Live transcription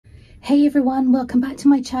Hey everyone, welcome back to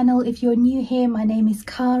my channel. If you're new here, my name is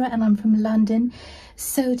Cara and I'm from London.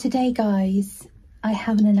 So today guys, I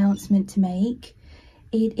have an announcement to make.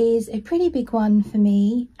 It is a pretty big one for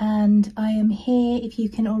me and I am here, if you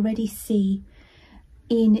can already see,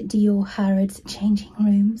 in DIOR Harrods changing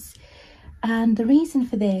rooms. And the reason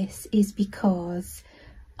for this is because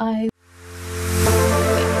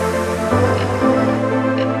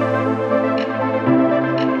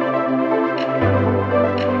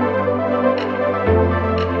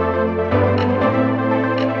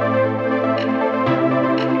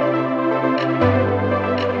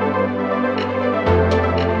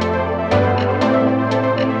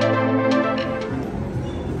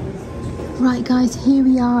Right guys, here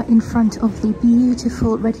we are in front of the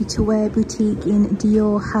beautiful ready-to-wear boutique in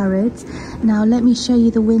DIOR Harrods. Now let me show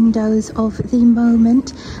you the windows of the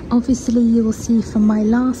moment. Obviously you will see from my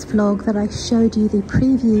last vlog that I showed you the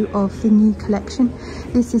preview of the new collection.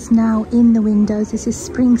 This is now in the windows. This is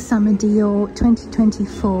Spring-Summer Dior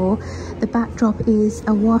 2024. The backdrop is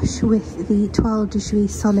a wash with the toile de jouy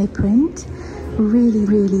soleil print.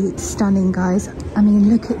 Really stunning guys. I mean,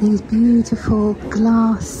 look at these beautiful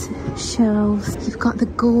glass shelves. You've got the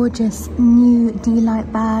gorgeous new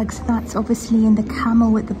D-Lite bags. That's obviously in the camel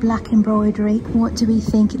with the black embroidery. What do we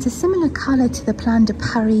think? It's a similar colour to the Plan de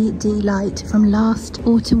Paris D-Lite from last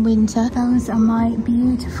autumn winter. Those are my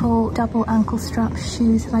beautiful double ankle strap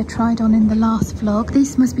shoes that I tried on in the last vlog.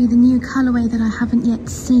 This must be the new colourway that I haven't yet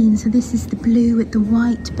seen. So this is the blue with the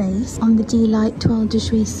white base on the D-Lite toile de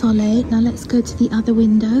jouy soleil. Now let's go to the other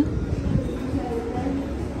window.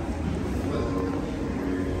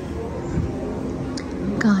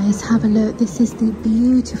 Guys, have a look. This is the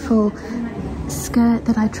beautiful skirt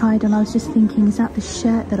that I tried on. I was just thinking, is that the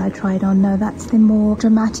shirt that I tried on? No, that's the more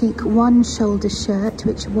dramatic one shoulder shirt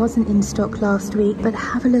which wasn't in stock last week. But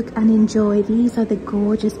have a look and enjoy. These are the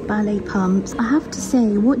gorgeous ballet pumps. I have to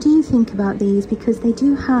say, what do you think about these? Because they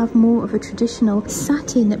do have more of a traditional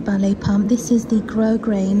satin ballet pump. This is the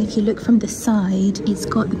grosgrain. If you look from the side, it's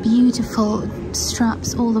got the beautiful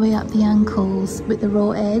straps all the way up the ankles with the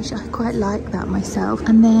raw edge. I quite like that myself.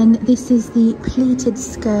 And then this is the pleated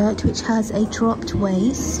skirt which has a dropped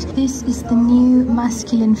waist. This is the new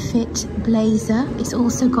masculine fit blazer. It's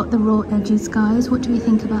also got the raw edges guys. What do we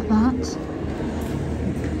think about that?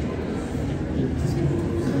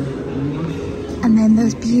 And then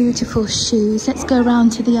those beautiful shoes. Let's go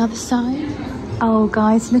around to the other side. Oh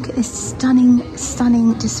guys, look at this stunning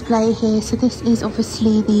display here. So this is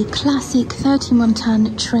obviously the classic 30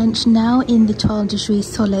 Montaigne trench, now in the toile de jouy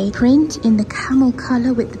soleil print in the camel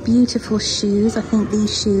color with the beautiful shoes. I think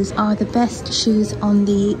these shoes are the best shoes on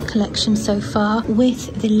the collection so far,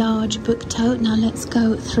 with the large book tote. Now let's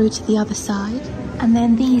go through to the other side. And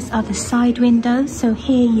then these are the side windows. So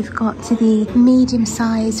here you've got to the medium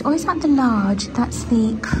size, or is that the large? That's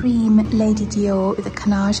the cream Lady Dior with the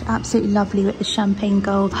canage. Absolutely lovely with the champagne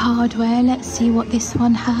gold hardware. Let's see what this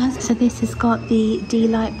one has. So this has got the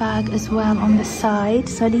D-Lite bag as well on the side.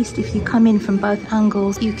 So at least if you come in from both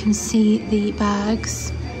angles, you can see the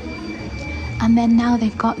bags. And then now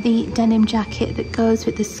they've got the denim jacket that goes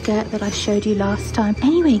with the skirt that I showed you last time.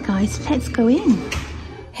 Anyway guys, let's go in.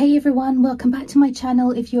 Hey everyone, welcome back to my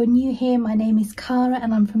channel. If you're new here, my name is Cara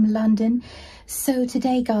and I'm from London. So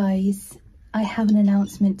today guys, I have an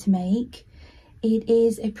announcement to make. It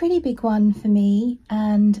is a pretty big one for me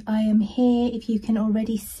and I am here, if you can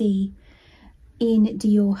already see, in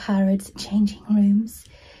DIOR Harrods changing rooms.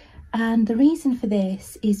 And the reason for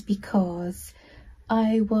this is because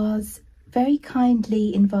I was very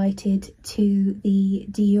kindly invited to the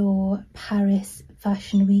DIOR Paris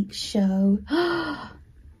Fashion Week show.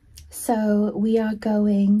 So we are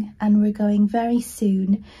going, and we're going very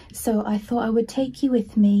soon. So I thought I would take you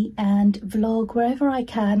with me and vlog wherever I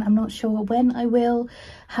can. I'm not sure when I will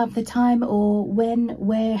have the time or when,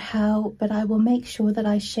 where, how, but I will make sure that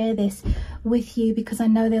I share this with you because I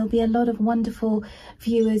know there'll be a lot of wonderful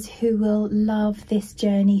viewers who will love this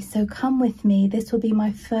journey. So come with me. This will be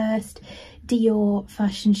my first DIOR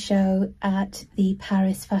fashion show at the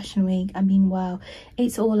Paris Fashion Week. I mean, wow,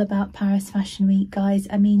 it's all about Paris Fashion Week, guys.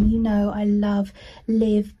 I mean, you know, I love,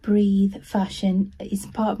 live, breathe fashion. It's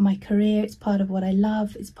part of my career. It's part of what I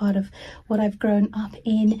love. It's part of what I've grown up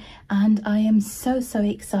in. And I am so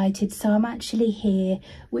excited. So I'm actually here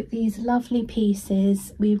with these lovely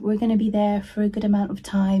pieces. We're going to be there for a good amount of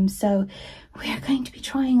time. So we are going to be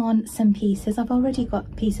trying on some pieces. I've already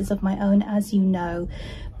got pieces of my own, as you know,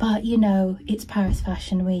 but you know, it's Paris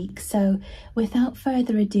Fashion Week. So without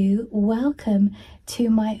further ado, welcome to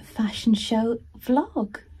my fashion show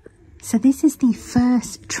vlog. So this is the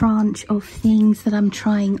first tranche of things that I'm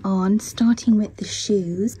trying on, starting with the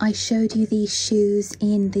shoes. I showed you these shoes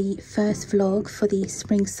in the first vlog for the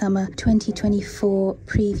Spring-Summer 2024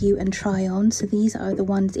 preview and try on. So these are the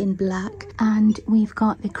ones in black. And we've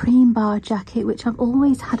got the cream bar jacket, which I've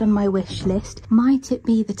always had on my wish list. Might it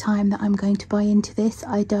be the time that I'm going to buy into this?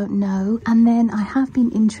 I don't know. And then I have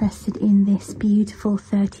been interested in this beautiful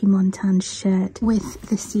 30 Montaigne shirt with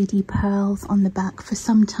the CD pearls on the back for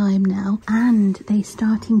some time now, and they're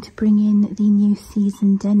starting to bring in the new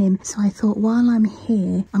season denim, so I thought while I'm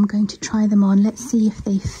here I'm going to try them on. Let's see if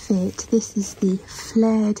they fit. This is the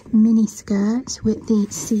flared mini skirt with the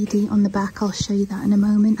CD on the back. I'll show you that in a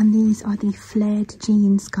moment. And these are the flared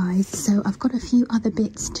jeans, guys. So I've got a few other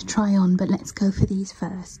bits to try on, but let's go for these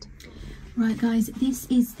first. Right guys, this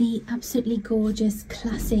is the absolutely gorgeous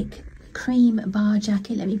classic cream bar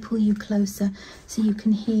jacket. Let me pull you closer so you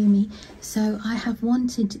can hear me. So I have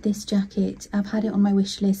wanted this jacket. I've had it on my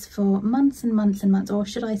wish list for months and months and months, or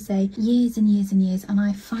should I say years and years and years, and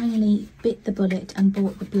I finally bit the bullet and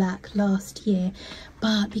bought the black last year.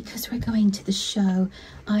 But because we're going to the show,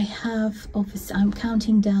 I'm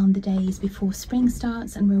counting down the days before spring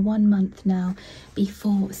starts, and we're 1 month now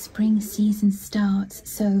before spring season starts.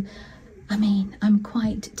 So I mean, I'm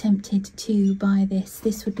quite tempted to buy this.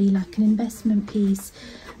 This would be like an investment piece,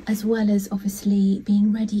 as well as obviously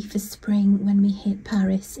being ready for spring when we hit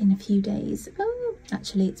Paris in a few days. Oh,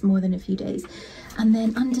 actually it's more than a few days. And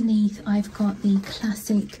then underneath I've got the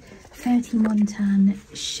classic 30 Montaigne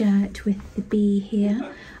shirt with the B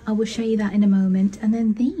here. I will show you that in a moment. And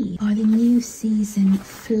then these are the new season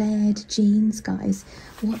flared jeans, guys.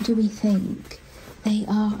 What do we think? They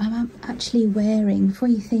are, I'm actually wearing, before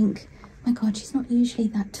you think, my god, she's not usually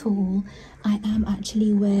that tall, I am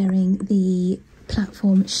actually wearing the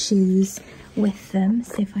platform shoes with them.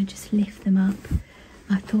 So if I just lift them up,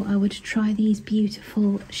 I thought I would try these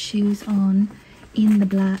beautiful shoes on in the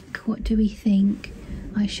black. What do we think?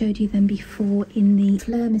 I showed you them before in the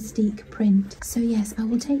Fleurs Mystiques print. So yes, I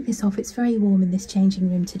will take this off. It's very warm in this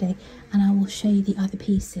changing room today, and I will show you the other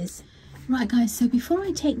pieces. Right guys, so before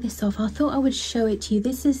I take this off, I thought I would show it to you.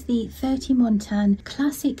 This is the 30 Montaigne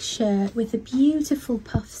classic shirt with a beautiful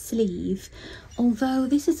puff sleeve. Although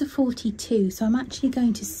this is a 42, so I'm actually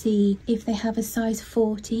going to see if they have a size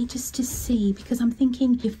 40, just to see, because I'm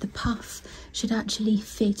thinking if the puff should actually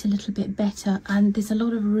fit a little bit better, and there's a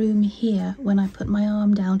lot of room here when I put my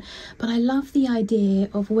arm down. But I love the idea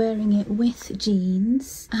of wearing it with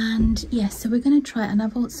jeans. And yes, so we're going to try it. And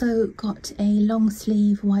I've also got a long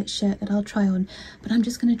sleeve white shirt that I'll try on, but I'm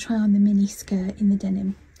just going to try on the mini skirt in the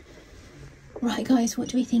denim. Right guys, what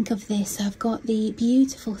do we think of this? I've got the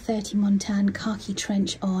beautiful 30 Montaigne khaki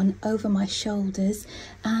trench on over my shoulders,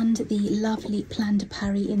 and the lovely plan de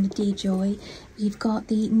Paris in the DIOR. You've got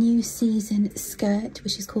the new season skirt,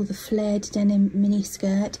 which is called the flared denim mini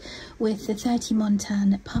skirt, with the 30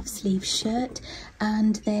 Montaigne puff sleeve shirt,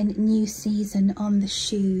 and then new season on the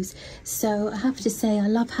shoes. So I have to say, I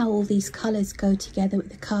love how all these colours go together with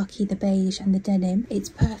the khaki, the beige and the denim. It's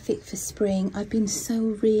perfect for spring. I've been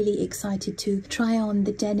so really excited to try on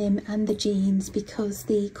the denim and the jeans, because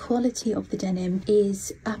the quality of the denim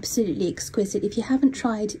is absolutely exquisite. If you haven't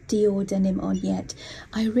tried DIOR denim on yet,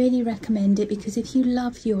 I really recommend it, because if you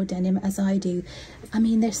love your denim as I do, I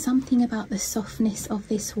mean, there's something about the softness of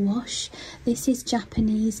this wash. This is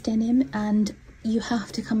Japanese denim, and you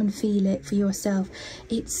have to come and feel it for yourself.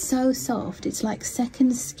 It's so soft, it's like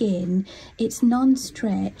second skin. It's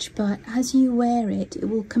non-stretch, but as you wear it, it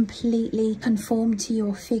will completely conform to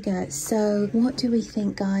your figure. So what do we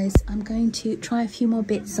think, guys? I'm going to try a few more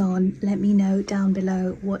bits on. Let me know down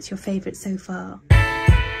below what's your favorite so far.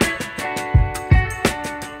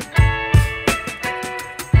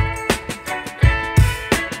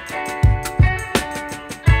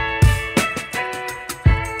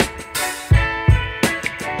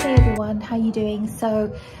 How you doing?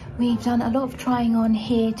 So we've done a lot of trying on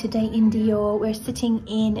here today in DIOR. We're sitting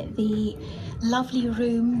in the lovely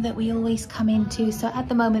room that we always come into. So at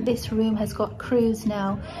the moment this room has got crews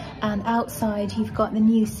now, and outside you've got the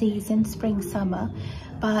new season Spring-Summer.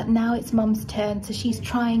 But now it's Mum's turn, so she's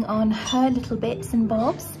trying on her little bits and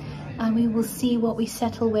bobs, and we will see what we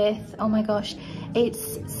settle with. Oh my gosh,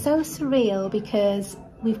 it's so surreal, because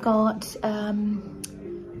we've got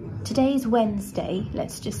today's Wednesday,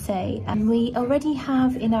 let's just say, and we already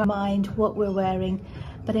have in our mind what we're wearing,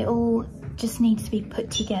 but it all just needs to be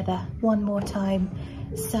put together one more time.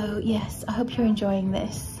 So yes, I hope you're enjoying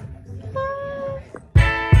this.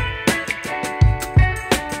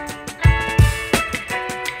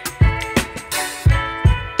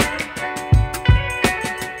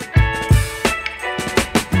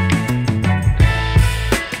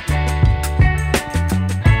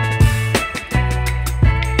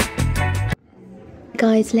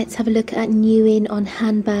 guys, let's have a look at new in on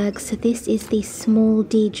handbags. So this is the small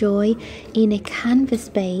D Joy in a canvas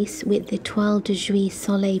base with the toile de jouy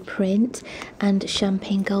soleil print and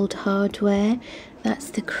champagne gold hardware. That's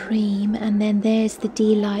the cream, and then there's the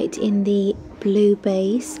D-Lite in the blue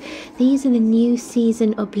base. These are the new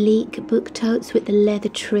season oblique book totes with the leather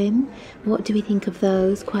trim. What do we think of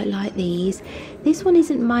those? Quite like these. This one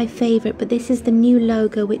isn't my favorite, but this is the new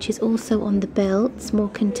logo, which is also on the belts, more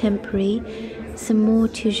contemporary. Some more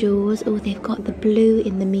toujours. Oh, they've got the blue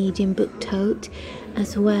in the medium book tote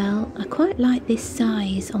as well. I quite like this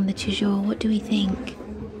size on the toujours. What do we think?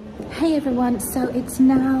 Hey everyone, so it's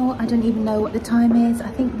now, I don't even know what the time is. I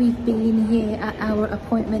think we've been here at our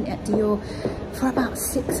appointment at Dior for about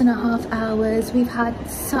 6.5 hours. We've had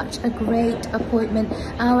such a great appointment.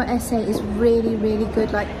 Our SA is really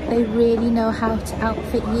good. Like, they really know how to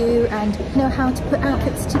outfit you and know how to put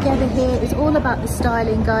outfits together here. It's all about the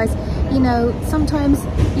styling, guys. You know, sometimes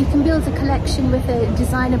you can build a collection with a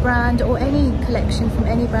designer brand or any collection from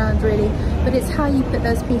any brand really, but it's how you put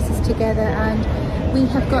those pieces together, and we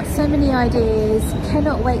have got so many ideas.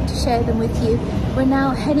 Cannot wait to share them with you. We're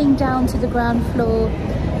now heading down to the ground floor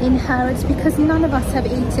in Harrods because none of us have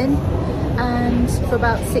eaten and for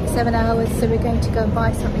about 6-7 hours, so we're going to go and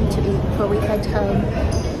buy something to eat before we head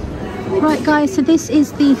home. Right guys, so this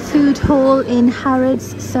is the food hall in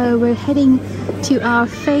Harrods. So we're heading to our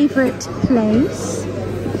favourite place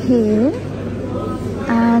here,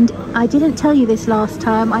 and I didn't tell you this last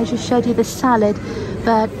time, I just showed you the salad.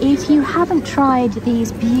 But if you haven't tried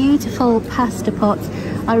these beautiful pasta pots,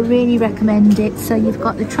 I really recommend it. So you've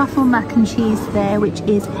got the truffle mac and cheese there, which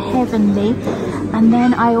is heavenly. And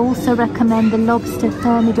then I also recommend the lobster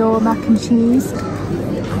thermidor mac and cheese.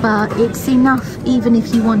 But it's enough even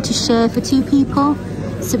if you want to share for 2 people.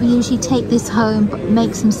 So we usually take this home,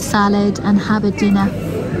 make some salad and have a dinner.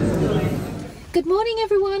 Good morning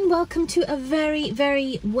everyone, welcome to a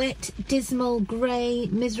very wet, dismal, grey,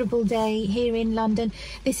 miserable day here in London.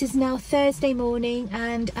 This is now Thursday morning,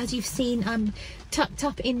 and as you've seen, I'm tucked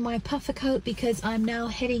up in my puffer coat because I'm now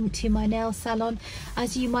heading to my nail salon.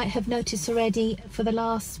 As you might have noticed already, for the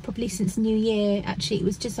last, probably since New Year, actually it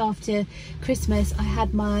was just after Christmas, I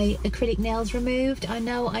had my acrylic nails removed. I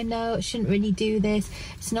know, I shouldn't really do this.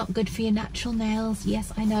 It's not good for your natural nails.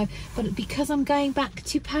 Yes, I know. But because I'm going back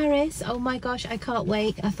to Paris, oh my gosh, I can't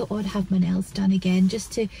wait. I thought I'd have my nails done again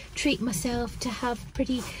just to treat myself to have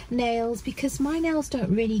pretty nails, because my nails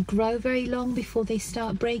don't really grow very long before they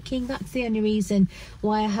start breaking. That's the only reason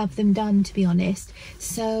why I have them done, to be honest.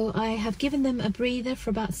 So I have given them a breather for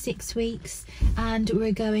about 6 weeks, and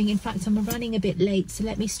we're going, in fact I'm running a bit late, so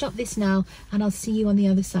let me stop this now and I'll see you on the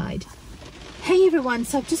other side. Hey everyone,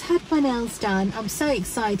 so I've just had my nails done. I'm so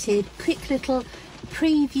excited. Quick little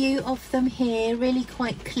preview of them here, really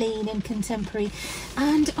quite clean and contemporary,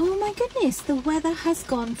 and oh my goodness, the weather has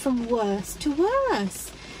gone from worse to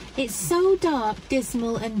worse. It's so dark,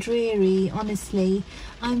 dismal and dreary, honestly.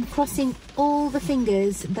 I'm crossing all the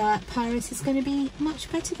fingers that Paris is going to be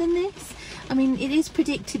much better than this. I mean, it is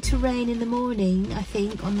predicted to rain in the morning, I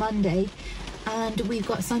think, on Monday, and we've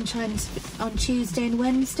got sunshine on Tuesday and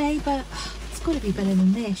Wednesday, but it's got to be better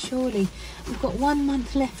than this, surely. We've got 1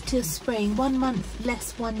 month left till spring, 1 month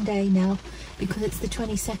less 1 day now, because it's the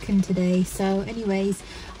 22nd today. So anyways,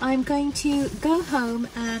 I'm going to go home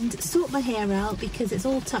and sort my hair out because it's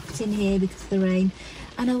all tucked in here because of the rain,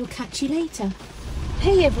 and I will catch you later.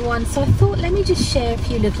 Hey everyone, so I thought let me just share a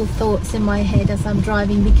few little thoughts in my head as I'm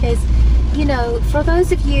driving, because, you know, for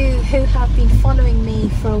those of you who have been following me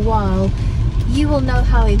for a while, you will know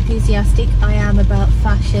how enthusiastic I am about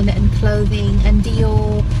fashion and clothing and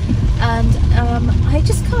Dior, and I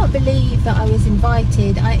just can't believe that I was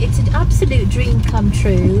invited. It's an absolute dream come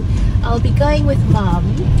true. I'll be going with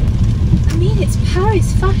Mum. I mean, it's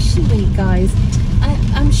Paris Fashion Week, guys.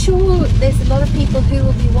 I'm sure there's a lot of people who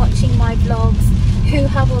will be watching my vlogs who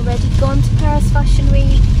have already gone to Paris Fashion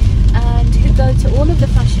Week and who go to all of the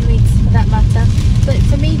fashion weeks for that matter. But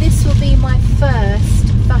for me, this will be my first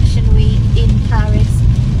fashion week in Paris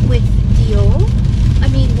with Dior. I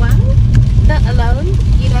mean, wow, that alone,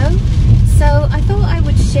 you know. So I thought I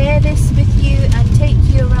would share this with you and take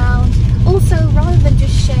you around. Also, rather than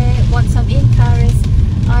just share once I'm in Paris,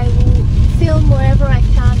 I will film wherever I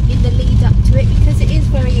can in the lead up to it, because it is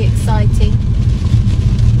very exciting.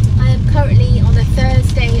 I am currently on a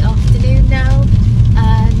Thursday afternoon now,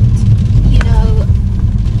 and you know,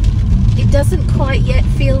 it doesn't quite yet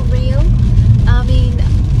feel real. I mean,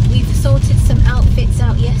 we've sorted some outfits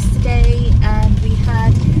out yesterday, and we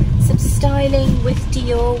had some styling with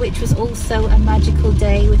Dior, which was also a magical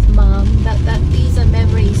day with Mum. These are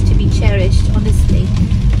memories to be cherished, honestly,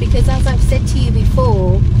 because as I've said to you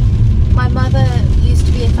before, my mother used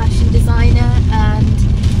to be a fashion designer, and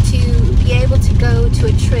to be able to go to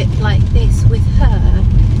a trip like this with her,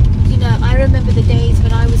 you know, I remember the days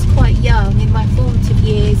when I was quite young, in my formative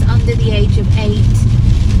years, under the age of 8,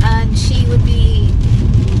 and she would be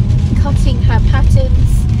cutting her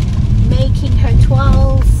patterns, making her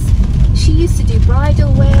toiles. She used to do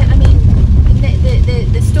bridal wear. I mean,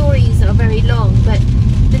 the stories are very long, but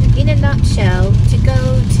in a nutshell, to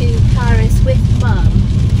go to Paris with Mum,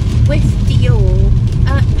 with Dior,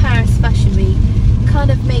 at Paris Fashion Week,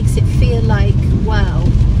 kind of makes it feel like, wow,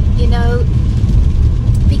 you know,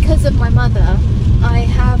 because of my mother, I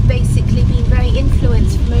have basically been very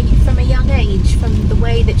influenced from a young age, from the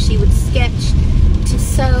way that she would sketch, to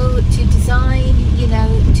sew, to design, you know,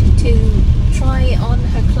 to try on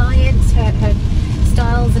her clients, her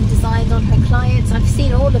styles and designs on her clients. I've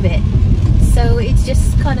seen all of it, so it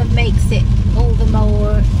just kind of makes it all the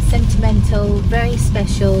more sentimental, very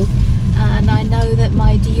special. And I know that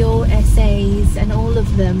my Dior essays and all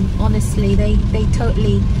of them, honestly, they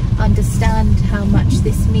totally understand how much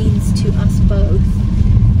this means to us both.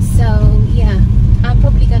 So yeah, I'm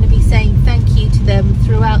probably going to be saying thank you to them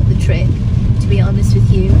throughout the trip, to be honest with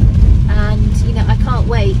you. And you know, I can't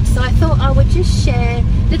wait. So I thought I would just share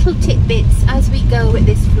little tidbits as we go with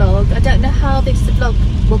this vlog. I don't know how this vlog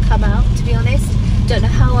will come out, to be honest. Don't know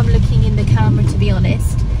how I'm looking in the camera, to be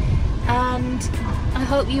honest. And I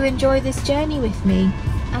hope you enjoy this journey with me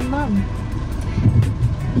and Mum.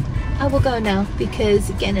 I will go now because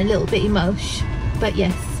getting a little bit emotional, but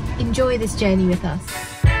yes, enjoy this journey with us.